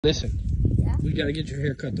Listen, yeah. We gotta get your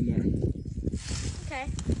hair cut tomorrow. Okay.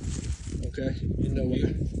 Okay? You know why?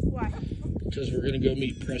 Why? Because we're gonna go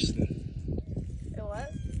meet Preston.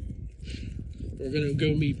 What? We're gonna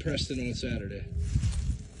go meet Preston on Saturday.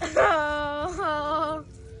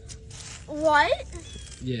 What?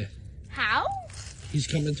 Yeah. How? He's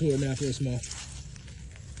coming to Annapolis Mall.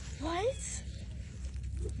 What?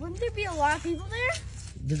 Wouldn't there be a lot of people there?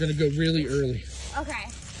 We're gonna go really early. Okay.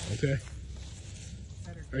 Okay?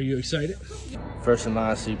 Are you excited? First in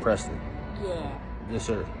line, see Preston. Yeah. Yes,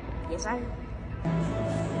 sir. Yes, I.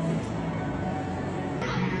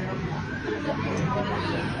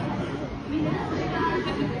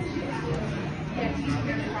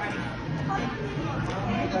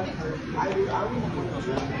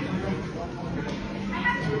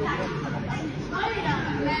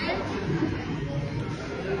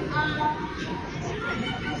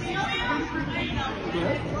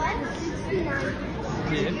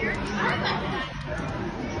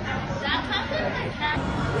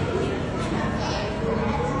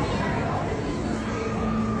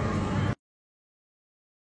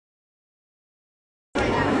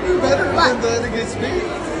 Better than that against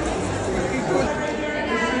me.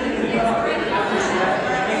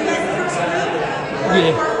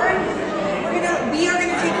 Yeah. We are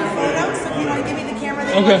gonna take your photos. So if you want to give me the camera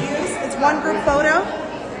that you Okay. want to use, it's one group photo.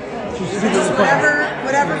 Just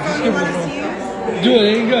whatever phone you want us to use. Do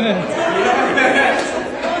it, go ahead.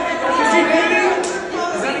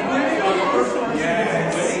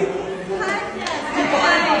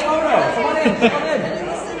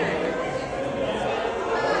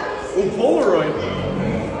 Oh, Polaroid.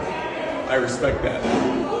 I respect that.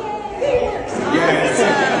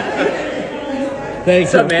 Yes.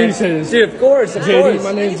 Thanks, What's up, man? Appreciate it. Dude, of course, of JD, course.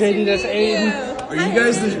 my name's JD, that's Aiden. Are you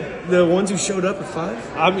guys the ones who showed up at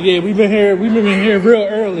 5? Yeah, we've been here real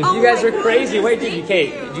early. You guys are crazy. Wait, did you,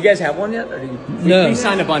 Kate? Did you guys have one yet? Or did you, No. We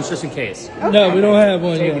signed a bunch just in case. No, we don't have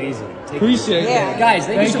one Take yet. it easy. Take Appreciate it. Guys,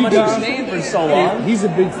 thank you so much for staying for so long. He's a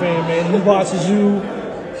big fan, man. He watches you.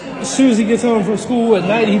 As soon as he gets home from school at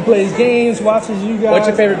night, he plays games, watches you guys. What's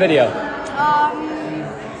your favorite video?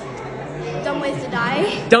 Dumb ways to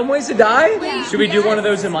die. Dumb ways to die? Yeah. Should we do one of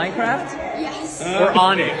those in Minecraft? Yes. We're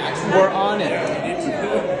on it. We're on it.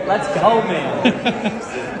 Let's go,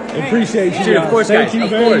 man. Appreciate you Dude, guys. of course, Thank guys. you Of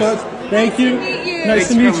very course. much. Thank you. Nice Thanks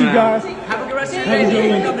to for meet you coming guys. out. Have a good rest of your Have a day.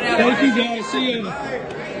 good one. Coming out. Thank you guys. See you.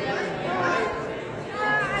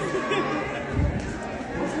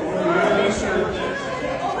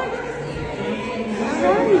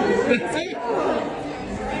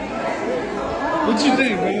 What you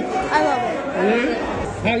think, man? I love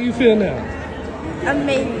Yeah? How you feel now? it.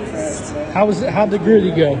 Amazing. How'd the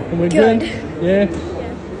gritty go? Went Good. Yeah?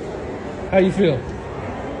 How you feel?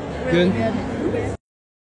 Really Good? good.